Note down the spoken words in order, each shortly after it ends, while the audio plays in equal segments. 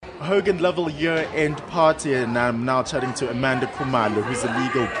Hogan Level year-end party, and I'm now chatting to Amanda Khumalo, who's a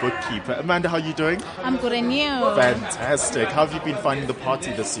legal bookkeeper. Amanda, how are you doing? I'm good, and you? Fantastic. How have you been finding the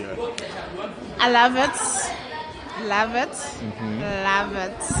party this year? I love it. Love it. Mm-hmm. Love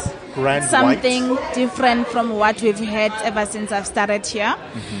it. Grand Something white. different from what we've had ever since I've started here.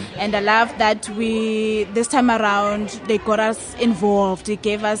 Mm-hmm. And I love that this time around, they got us involved. They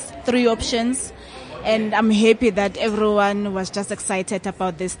gave us 3 options. And I'm happy that everyone was just excited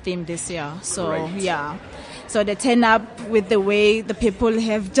about this theme this year. So, right. Yeah. So they turn up with the way the people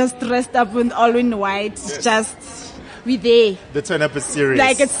have just dressed up in all in white. Yes. Just, we there. The turn up is serious.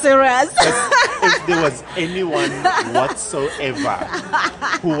 Like it's serious. If there was anyone whatsoever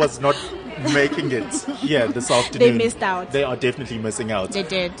who was not making it here this afternoon, they missed out. They are definitely missing out. They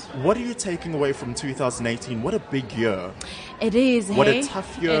did. What are you taking away from 2018? What a big year. It is. What hey? a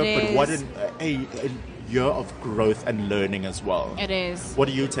tough year, but what a year of growth and learning as well. It is. What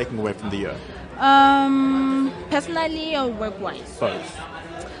are you taking away from the year? Personally or work-wise? Both.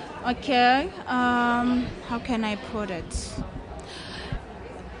 Okay. How can I put it?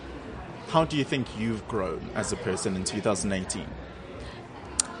 How do you think you've grown as a person in 2018?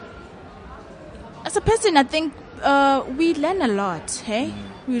 As a person, I think we learn a lot. Hey,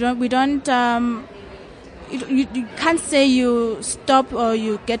 we don't. You can't say you stop or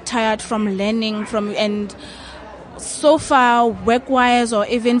you get tired from learning from. And so far, work-wise or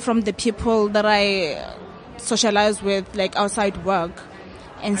even from the people that I socialize with, like outside work,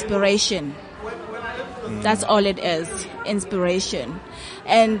 inspiration. That's all it is, inspiration.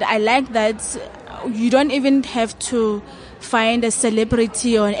 And I like that you don't even have to find a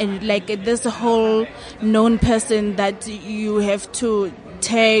celebrity or like this whole known person that you have to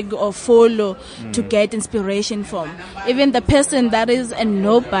tag or follow to get inspiration from. Even the person that is a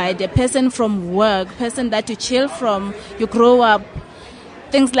nobody, a person from work, person that you chill from, you grow up,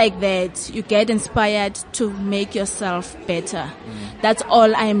 things like that, you get inspired to make yourself better. That's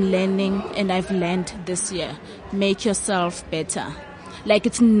all I'm learning and I've learned this year. Make yourself better. Like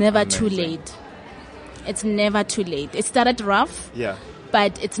it's never too late. It's never too late. It started rough,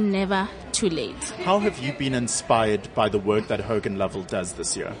 but it's never too late. How have you been inspired by the work that Hogan Level does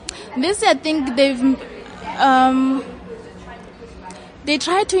this year? This year, I think they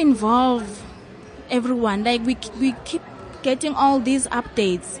try to involve everyone. Like we keep getting all these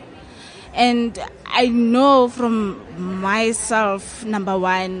updates. And I know from myself, number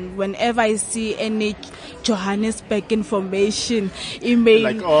one, whenever I see any Johannesburg information email,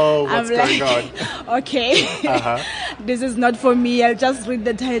 like, oh, what's going on? Okay, this is not for me. I'll just read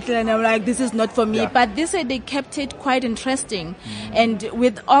the title and I'm like, this is not for me. Yeah. But this year they kept it quite interesting. And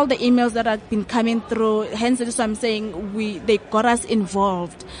with all the emails that have been coming through, hence this I'm saying they got us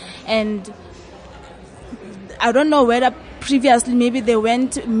involved. And I don't know whether previously maybe there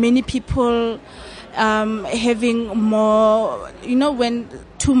weren't many people having more, when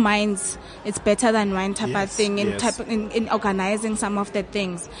 2 minds, it's better than one type of thing in organizing some of the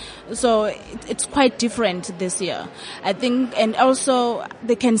things. So it's quite different this year, I think. And also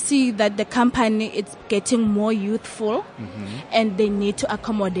they can see that the company is getting more youthful and they need to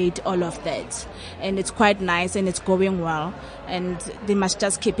accommodate all of that. And it's quite nice and it's going well. And they must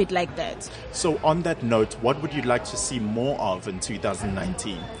just keep it like that. So on that note, what would you like to see more of in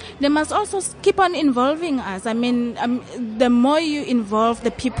 2019? They must also keep on involving us. I mean, the more you involve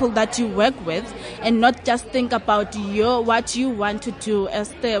the people that you work with and not just think about what you want to do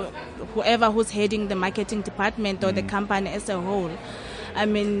as whoever who's heading the marketing department or the company as a whole. I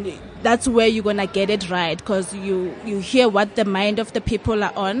mean, that's where you're going to get it right, because you hear what the mind of the people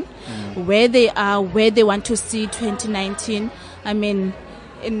are on, where they are, where they want to see 2019. I mean,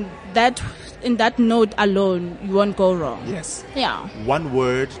 in that note alone, you won't go wrong. Yes. Yeah. One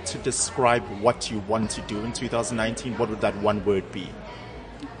word to describe what you want to do in 2019, what would that one word be?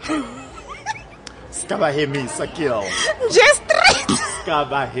 Skabahemisa, kill. Just right.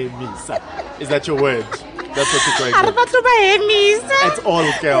 Skabahemisa. Is that your word? That's what you're going for. That's all,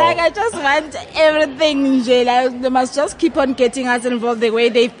 girl. Like, I just want everything, like, they must just keep on getting us involved the way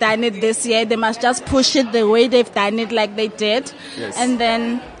they've done it this year. They must just push it the way they've done it like they did. Yes. And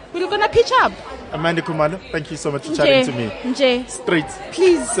then we're going to pitch up. Amanda Khumalo, thank you so much for chatting to me. Nje. Straight.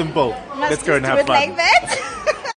 Please. Simple. Let's go and have fun. Like that.